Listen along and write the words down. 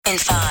In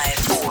 5,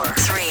 4,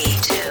 3,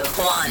 2,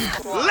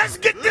 1. Let's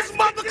get this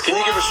mother. Can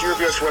you give us your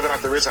view as to whether or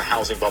not there is a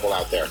housing bubble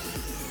out there?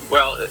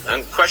 Well,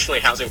 unquestionably,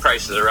 housing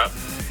prices are up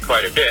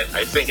quite a bit.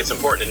 I think it's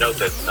important to note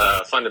that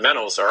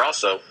fundamentals are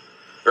also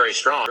very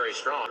strong. Very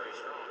strong.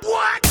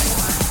 What?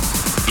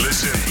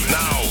 Listen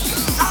now.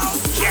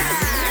 Oh,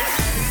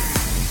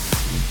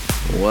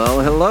 yeah!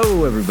 Well,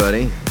 hello,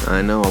 everybody.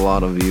 I know a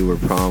lot of you were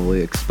probably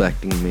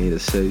expecting me to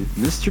say,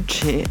 Mr.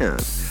 Chan,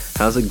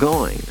 how's it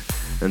going?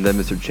 And then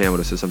Mr. Chan would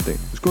have said something,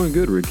 it's going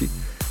good, Ricky.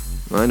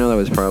 I know that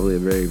was probably a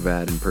very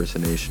bad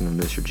impersonation of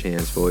Mr.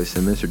 Chan's voice.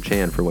 And Mr.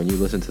 Chan, for when you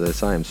listen to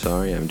this, I am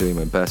sorry. I'm doing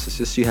my best. It's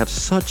just you have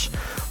such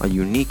a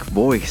unique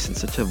voice and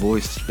such a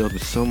voice filled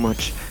with so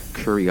much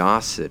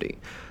curiosity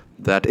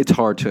that it's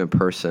hard to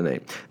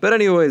impersonate. But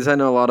anyways, I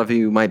know a lot of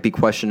you might be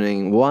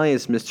questioning, why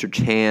is Mr.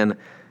 Chan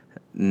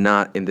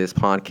not in this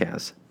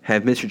podcast?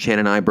 Have Mr. Chan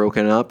and I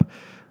broken up?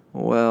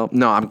 Well,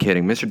 no, I'm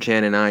kidding. Mr.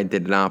 Chan and I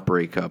did not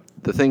break up.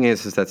 The thing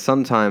is that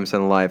sometimes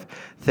in life,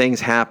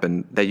 things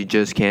happen that you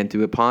just can't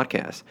do a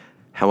podcast.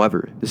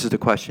 However, this is the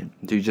question.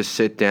 Do you just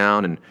sit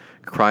down and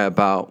cry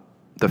about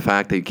the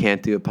fact that you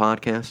can't do a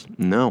podcast?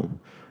 No.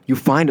 You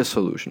find a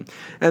solution.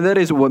 And that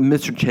is what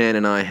Mr. Chan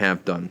and I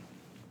have done.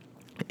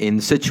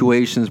 In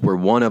situations where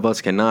one of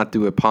us cannot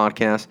do a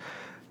podcast,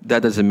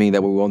 that doesn't mean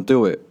that we won't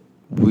do it.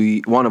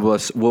 One of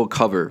us will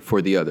cover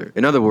for the other.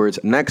 In other words,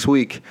 next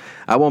week,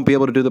 I won't be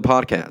able to do the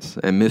podcast,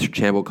 and Mr.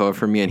 Chan will cover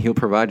for me, and he'll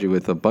provide you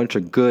with a bunch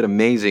of good,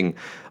 amazing,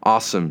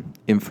 awesome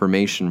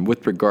information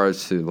with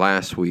regards to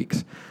last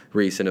week's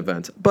recent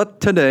events.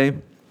 But today,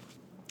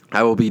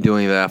 I will be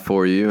doing that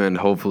for you, and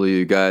hopefully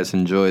you guys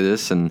enjoy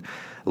this and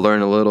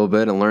learn a little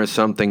bit and learn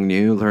something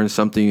new, learn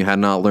something you had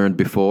not learned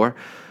before.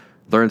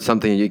 Learn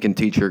something you can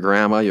teach your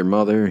grandma, your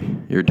mother,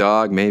 your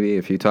dog, maybe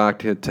if you talk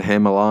to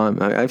him a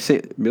lot. I've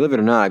seen, believe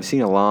it or not, I've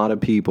seen a lot of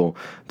people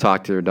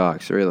talk to their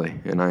dogs, really.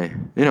 And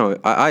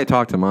I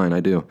talk to mine, I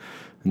do.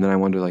 And then I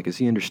wonder, is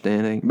he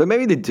understanding? But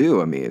maybe they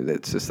do. I mean,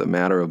 it's just a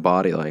matter of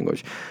body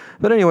language.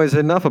 But anyways,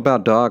 enough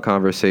about dog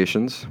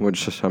conversations,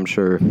 which I'm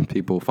sure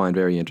people find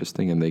very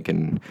interesting, and we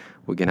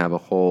can have a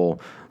whole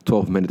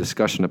 12-minute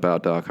discussion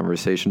about dog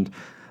conversations.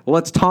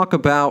 Let's talk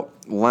about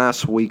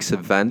last week's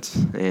events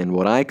and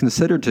what I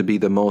consider to be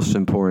the most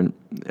important,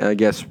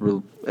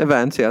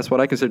 events. Yes,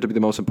 what I consider to be the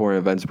most important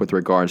events with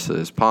regards to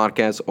this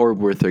podcast or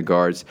with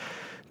regards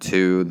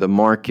to the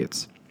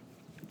markets.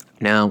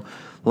 Now,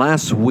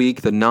 last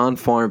week, the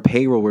non-farm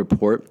payroll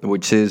report,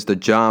 which is the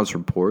jobs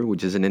report,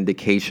 which is an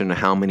indication of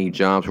how many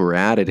jobs were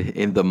added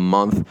in the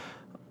month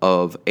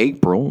of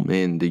April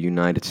in the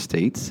United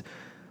States.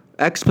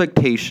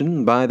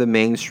 Expectation by the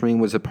mainstream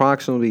was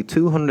approximately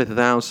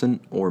 200,000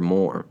 or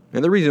more.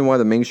 And the reason why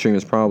the mainstream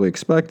is probably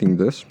expecting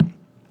this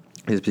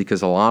is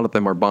because a lot of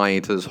them are buying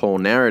into this whole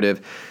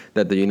narrative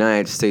that the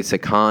United States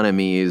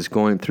economy is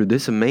going through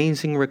this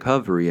amazing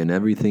recovery and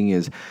everything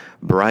is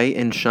bright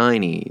and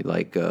shiny,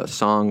 like a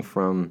song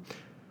from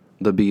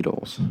the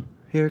Beatles.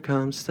 Here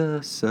comes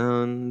the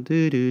sun,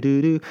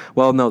 do-do-do-do.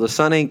 Well, no, the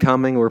sun ain't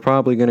coming. We're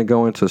probably going to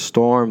go into a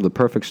storm, the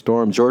perfect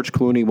storm. George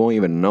Clooney won't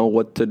even know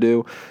what to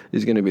do.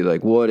 He's going to be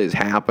like, what is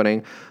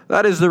happening?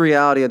 That is the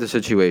reality of the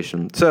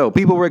situation. So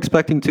people were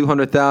expecting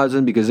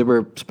 200,000 because they were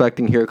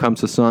expecting Here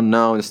Comes the Sun.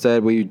 No,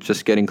 instead, we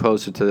just getting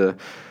closer to,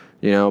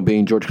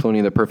 being George Clooney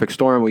in the perfect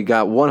storm. We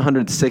got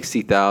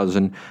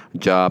 160,000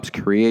 jobs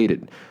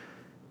created.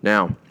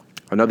 Now,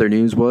 another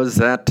news was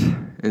that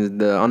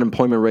the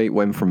unemployment rate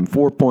went from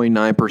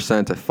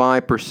 4.9% to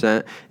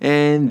 5%,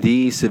 and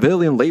the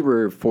civilian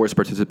labor force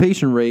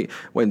participation rate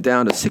went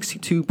down to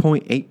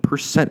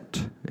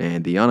 62.8%.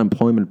 And the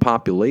unemployment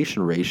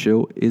population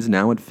ratio is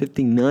now at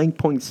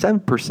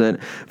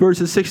 59.7%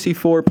 versus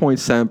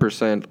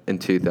 64.7% in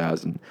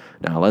 2000.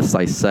 Now, let's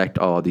dissect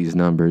all of these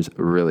numbers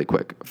really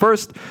quick.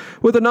 First,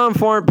 with the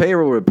non-farm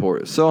payroll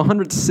report. So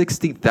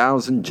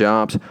 160,000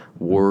 jobs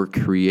were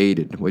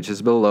created, which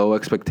is below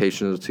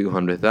expectations of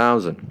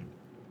 200,000.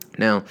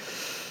 Now,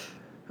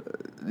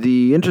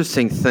 the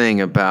interesting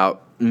thing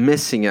about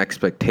missing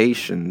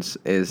expectations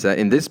is that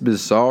in this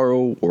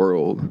bizarro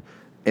world,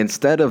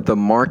 instead of the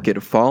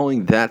market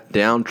following that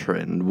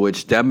downtrend,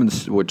 which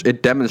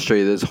it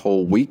demonstrated this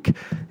whole week,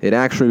 it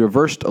actually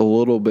reversed a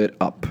little bit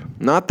up.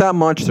 Not that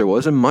much. There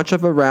wasn't much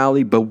of a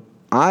rally, but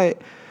I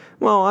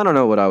don't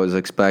know what I was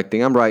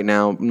expecting. I'm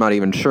not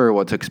even sure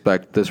what to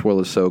expect. This world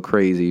is so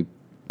crazy.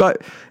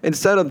 But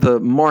instead of the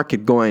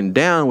market going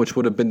down, which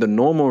would have been the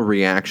normal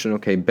reaction,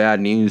 okay,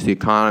 bad news, the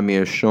economy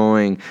is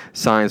showing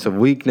signs of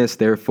weakness,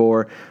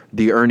 therefore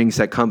the earnings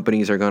that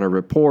companies are going to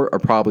report are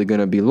probably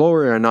going to be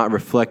lower and not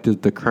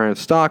reflected the current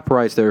stock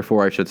price,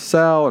 therefore I should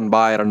sell and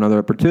buy at another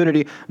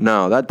opportunity.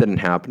 No, that didn't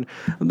happen.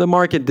 The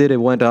market did,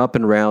 it went up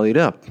and rallied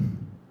up.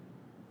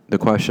 The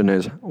question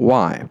is,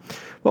 why?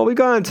 Well, we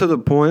got into the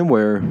point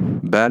where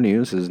bad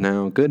news is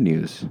now good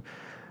news.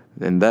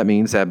 And that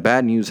means that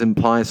bad news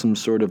implies some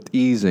sort of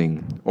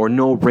easing or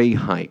no rate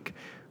hike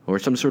or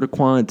some sort of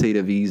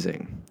quantitative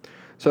easing.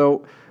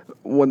 So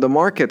when the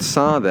market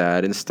saw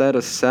that, instead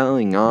of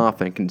selling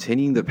off and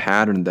continuing the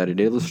pattern that it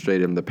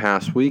illustrated in the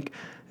past week,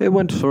 It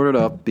went sort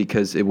of up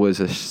because it was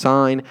a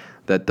sign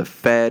that the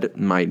Fed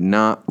might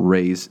not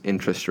raise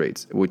interest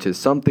rates, which is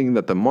something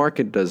that the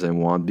market doesn't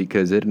want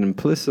because it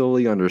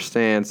implicitly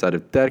understands that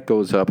if debt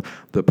goes up,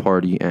 the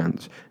party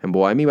ends. And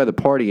what I mean by the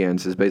party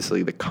ends is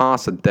basically the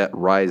cost of debt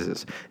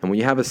rises. And when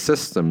you have a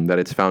system that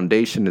its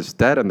foundation is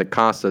debt and the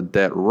cost of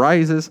debt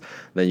rises,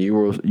 then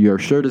you're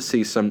sure to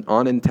see some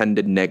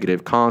unintended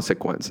negative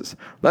consequences.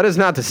 That is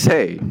not to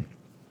say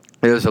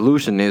the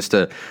solution is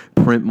to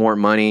print more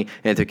money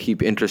and to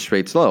keep interest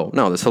rates low.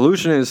 No, the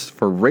solution is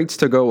for rates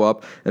to go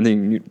up and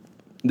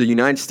the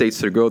United States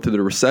to go through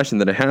the recession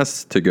that it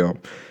has to go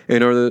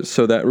in order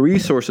so that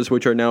resources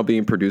which are now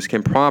being produced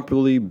can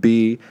properly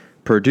be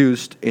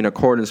produced in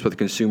accordance with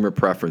consumer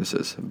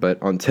preferences. But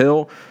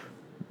until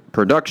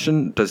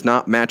production does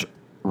not match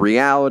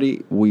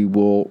reality, we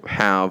will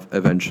have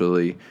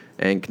eventually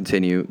and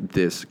continue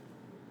this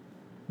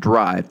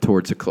drive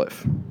towards a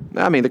cliff.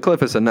 I mean, the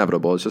cliff is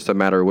inevitable. It's just a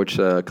matter of which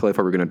cliff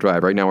are we going to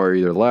drive. Right now, we're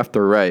either left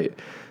or right.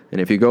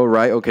 And if you go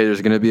right, okay,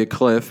 there's going to be a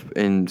cliff,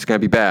 and it's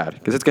going to be bad,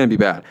 because it's going to be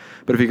bad.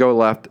 But if you go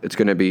left, it's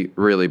going to be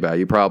really bad.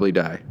 You probably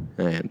die.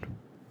 And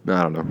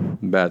I don't know.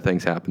 Bad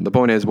things happen. The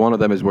point is, one of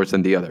them is worse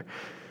than the other.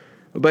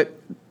 But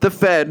the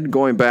Fed,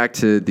 going back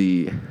to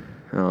the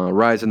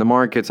rise in the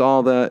markets,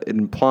 all that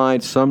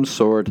implied some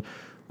sort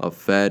of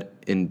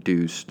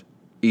Fed-induced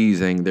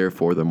easing,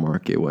 therefore the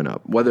market went up.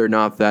 Whether or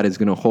not that is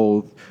going to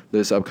hold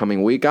this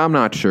upcoming week, I'm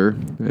not sure.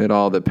 It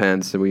all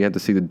depends. We have to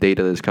see the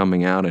data that's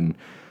coming out and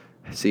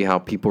see how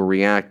people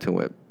react to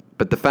it.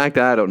 But the fact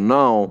that I don't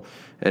know,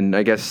 and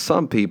I guess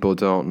some people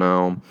don't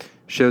know,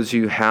 shows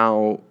you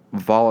how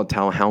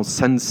volatile, how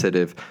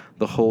sensitive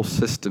the whole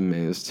system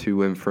is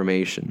to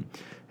information,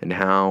 and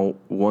how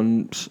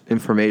one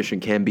information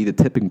can be the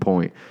tipping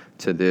point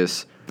to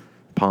this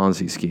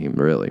Ponzi scheme,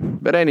 really.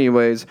 But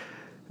anyways,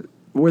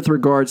 with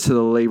regards to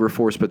the labor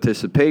force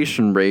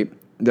participation rate,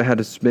 that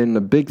has been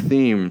a big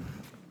theme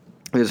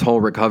this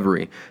whole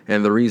recovery,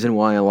 and the reason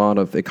why a lot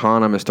of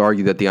economists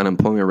argue that the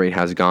unemployment rate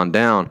has gone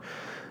down.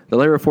 The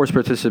labor force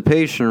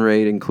participation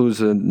rate includes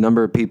the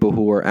number of people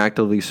who are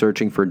actively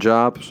searching for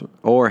jobs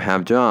or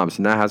have jobs,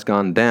 and that has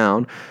gone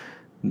down.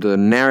 The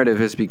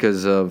narrative is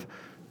because of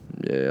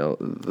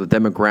the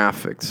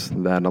demographics,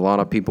 that a lot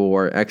of people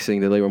are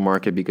exiting the labor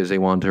market because they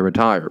want to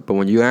retire. But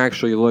when you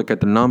actually look at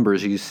the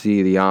numbers, you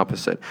see the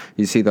opposite.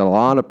 You see that a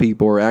lot of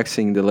people are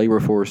exiting the labor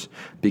force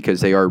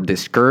because they are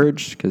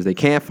discouraged, because they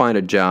can't find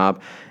a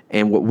job.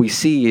 And what we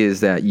see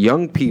is that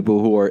young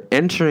people who are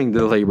entering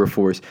the labor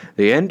force,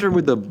 they enter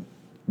with a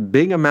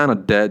big amount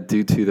of debt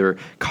due to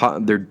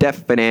their debt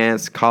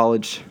finance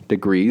college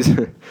degrees.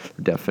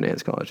 Debt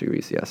finance college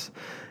degrees, yes.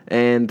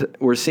 And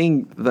we're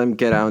seeing them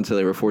get out into the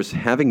labor force,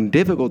 having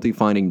difficulty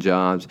finding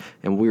jobs,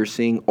 and we're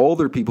seeing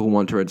older people who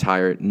want to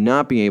retire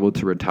not being able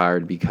to retire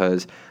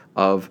because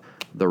of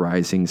the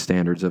rising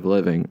standards of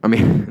living. I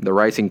mean, the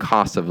rising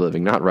cost of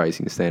living, not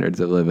rising standards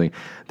of living,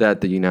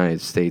 that the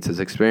United States is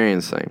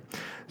experiencing.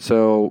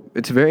 So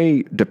it's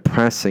very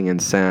depressing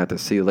and sad to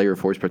see the labor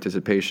force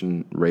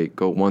participation rate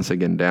go once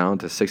again down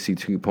to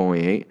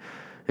 62.8.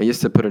 And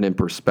just to put it in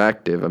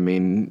perspective, I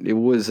mean,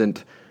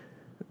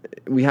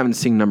 we haven't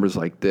seen numbers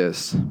like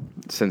this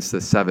since the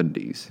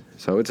 70s.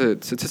 So it's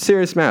a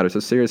serious matter. It's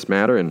a serious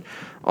matter, and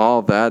all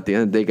of that at the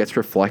end of the day gets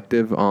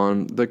reflective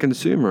on the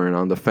consumer and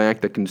on the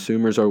fact that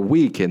consumers are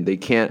weak and they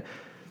can't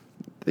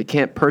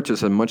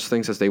purchase as much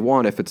things as they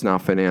want if it's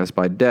not financed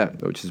by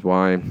debt, which is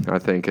why I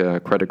think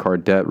credit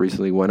card debt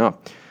recently went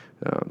up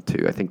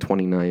to, I think,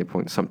 29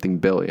 point something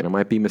billion. I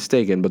might be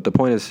mistaken, but the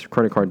point is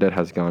credit card debt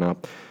has gone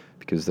up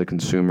because the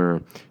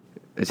consumer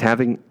is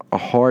having a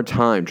hard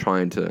time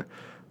trying to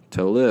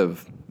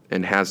live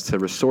and has to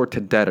resort to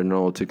debt in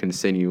order to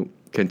continue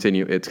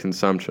its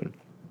consumption.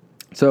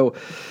 So,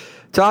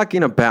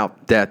 talking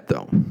about debt,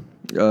 though,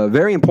 a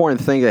very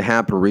important thing that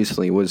happened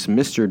recently was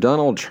Mr.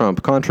 Donald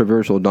Trump,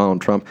 controversial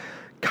Donald Trump,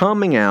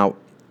 coming out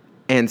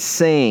and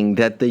saying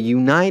that the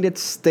United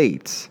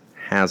States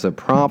has a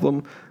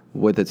problem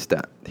with its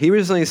debt. He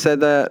recently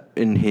said that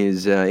in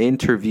his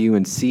interview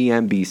in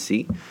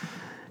CNBC,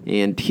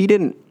 and he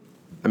didn't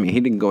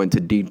go into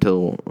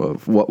detail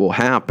of what will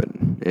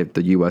happen if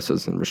the U.S.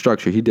 doesn't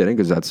restructure. He didn't,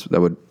 because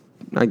that would,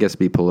 I guess,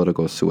 be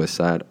political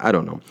suicide. I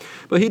don't know.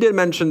 But he did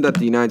mention that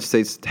the United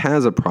States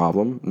has a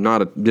problem,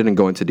 didn't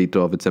go into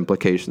detail of its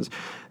implications,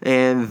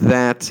 and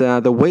that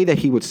the way that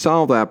he would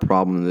solve that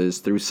problem is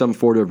through some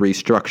sort of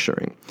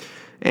restructuring.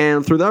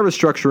 And through that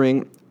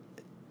restructuring,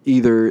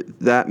 either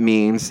that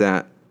means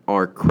that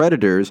our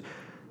creditors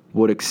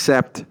would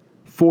accept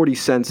 40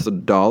 cents a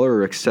dollar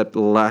or accept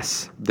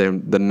less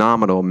than the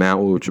nominal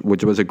amount,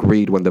 which was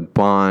agreed when the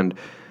bond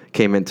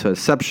came into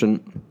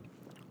inception,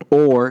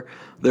 or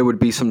there would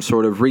be some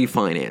sort of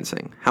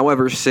refinancing.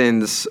 However,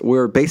 since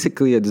we're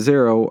basically at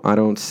zero, I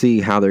don't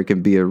see how there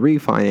can be a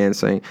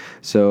refinancing.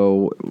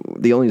 So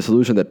the only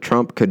solution that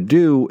Trump could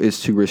do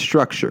is to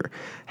restructure.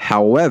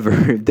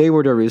 However, if they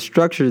were to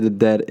restructure the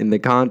debt in the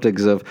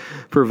context of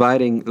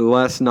providing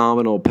less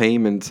nominal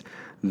payments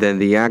than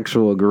the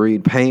actual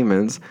agreed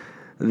payments,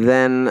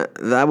 then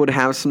that would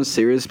have some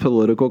serious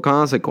political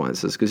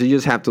consequences, because you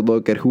just have to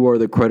look at who are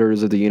the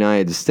creditors of the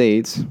United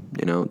States,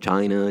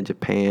 China,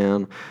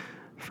 Japan,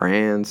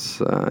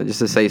 France, just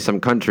to say some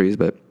countries,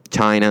 but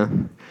China.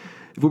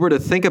 If we were to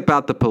think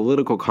about the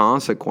political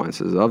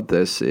consequences of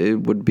this, it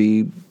would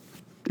be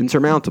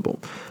insurmountable.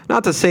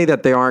 Not to say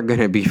that there aren't going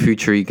to be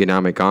future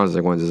economic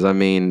consequences. I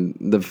mean,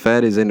 the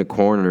Fed is in the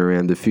corner,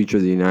 and the future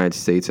of the United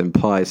States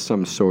implies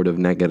some sort of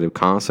negative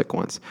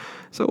consequence.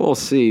 So we'll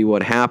see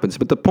what happens.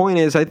 But the point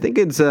is, I think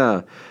it's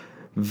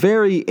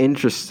very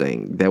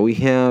interesting that we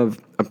have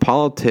a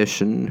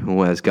politician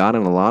who has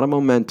gotten a lot of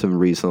momentum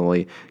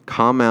recently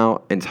come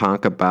out and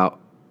talk about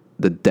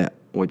the debt,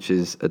 which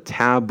is a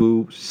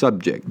taboo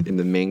subject in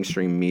the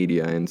mainstream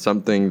media and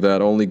something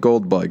that only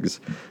gold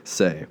bugs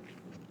say.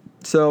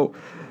 So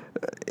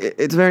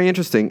it's very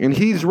interesting. And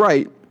he's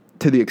right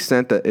to the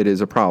extent that it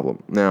is a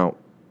problem. Now,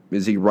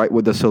 is he right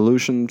with the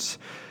solutions?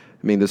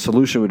 I mean, the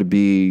solution would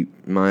be,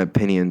 in my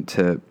opinion,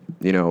 to,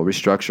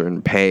 restructure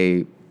and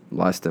pay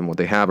less than what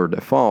they have or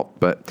default.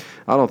 But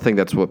I don't think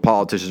that's what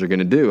politicians are going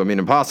to do. I mean,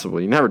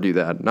 impossible. You never do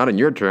that. Not in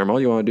your term. All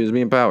you want to do is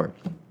be in power.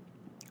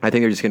 I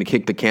think they're just going to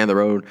kick the can down the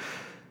road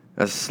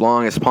as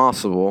long as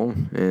possible,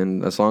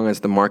 and as long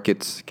as the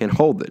markets can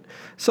hold it.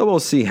 So we'll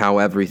see how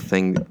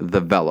everything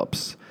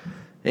develops.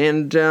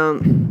 And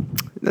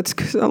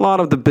that's a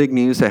lot of the big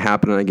news that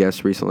happened, I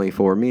guess, recently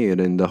for me,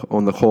 and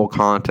on the whole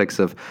context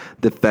of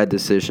the Fed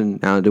decision.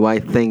 Now, do I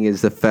think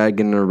is the Fed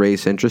going to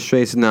raise interest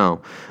rates?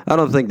 No, I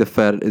don't think the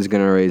Fed is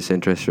going to raise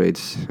interest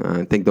rates.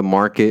 I think the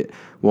market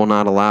will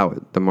not allow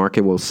it. The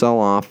market will sell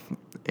off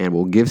and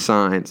will give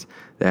signs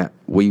that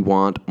we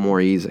want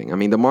more easing. I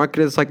mean, the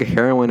market is like a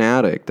heroin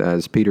addict,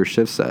 as Peter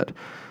Schiff said.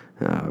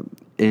 It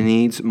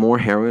needs more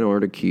heroin in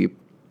order to keep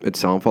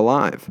itself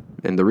alive.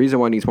 And the reason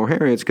why it needs more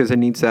heroin is because it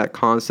needs that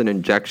constant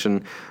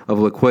injection of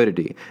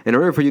liquidity. In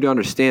order for you to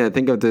understand,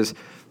 think of this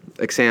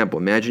example.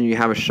 Imagine you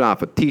have a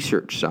shop, a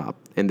t-shirt shop,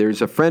 and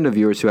there's a friend of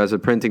yours who has a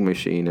printing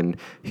machine, and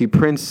he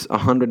prints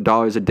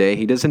 $100 a day.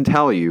 He doesn't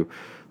tell you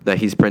that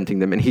he's printing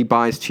them, and he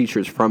buys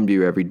t-shirts from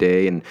you every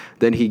day, and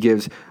then he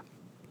gives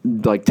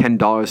like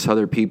 $10 to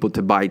other people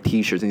to buy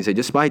t-shirts, and he said,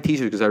 just buy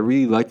t-shirts because I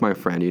really like my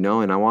friend,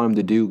 and I want him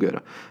to do good.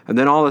 And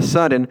then all of a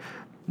sudden,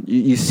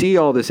 you see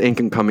all this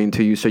income coming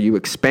to you, so you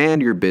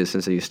expand your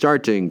business and you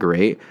start doing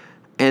great.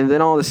 And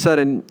then all of a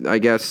sudden, I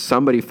guess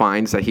somebody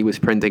finds that he was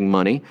printing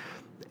money,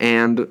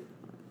 and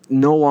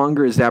no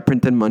longer is that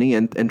printed money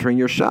entering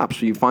your shop.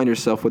 So you find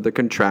yourself with a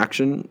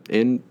contraction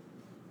in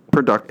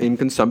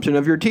consumption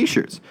of your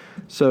t-shirts.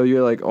 So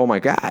you're like, oh my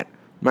God,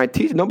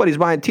 nobody's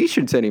buying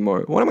t-shirts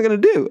anymore. What am I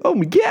going to do? Oh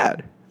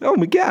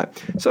my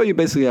God. So you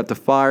basically have to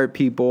fire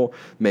people,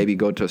 maybe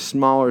go to a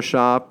smaller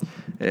shop,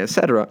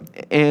 etc.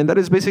 And that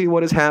is basically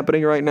what is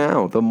happening right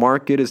now. The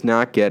market is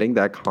not getting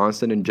that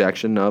constant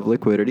injection of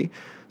liquidity.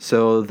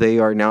 So they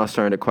are now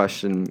starting to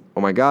question,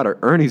 oh my God, our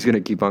earnings going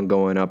to keep on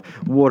going up.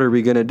 What are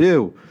we going to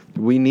do?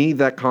 We need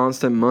that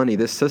constant money.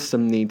 This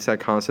system needs that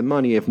constant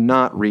money. If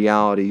not,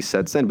 reality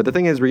sets in. But the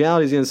thing is,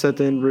 reality is going to set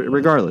in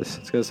regardless.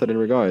 It's going to set in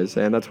regardless.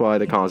 And that's why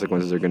the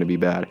consequences are going to be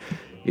bad.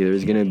 Either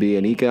there's going to be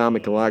an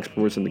economic collapse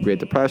worse than the Great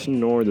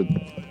Depression, or the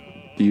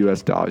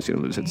U.S. dollar is going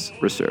to lose its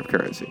reserve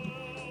currency.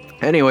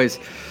 Anyways,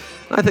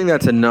 I think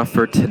that's enough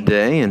for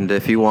today. And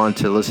if you want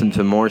to listen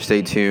to more,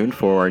 stay tuned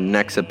for our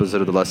next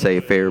episode of the Let's Say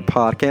Fair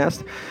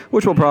podcast,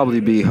 which will probably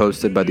be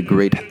hosted by the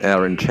great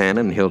Aaron Chan,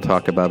 and he'll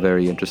talk about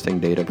very interesting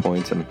data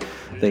points and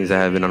things that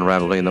have been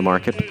unraveling in the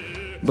market.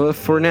 But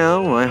for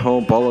now, I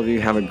hope all of you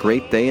have a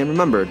great day. And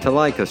remember to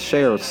like us,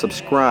 share us,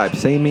 subscribe,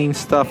 say mean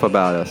stuff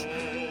about us,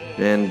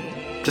 and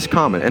just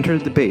comment, enter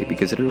the debate,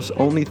 because it is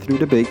only through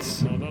debates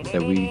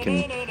that we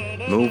can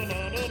move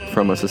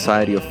from a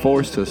society of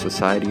force to a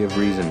society of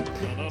reason.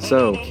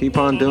 So keep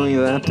on doing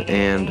that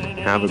and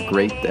have a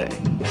great day.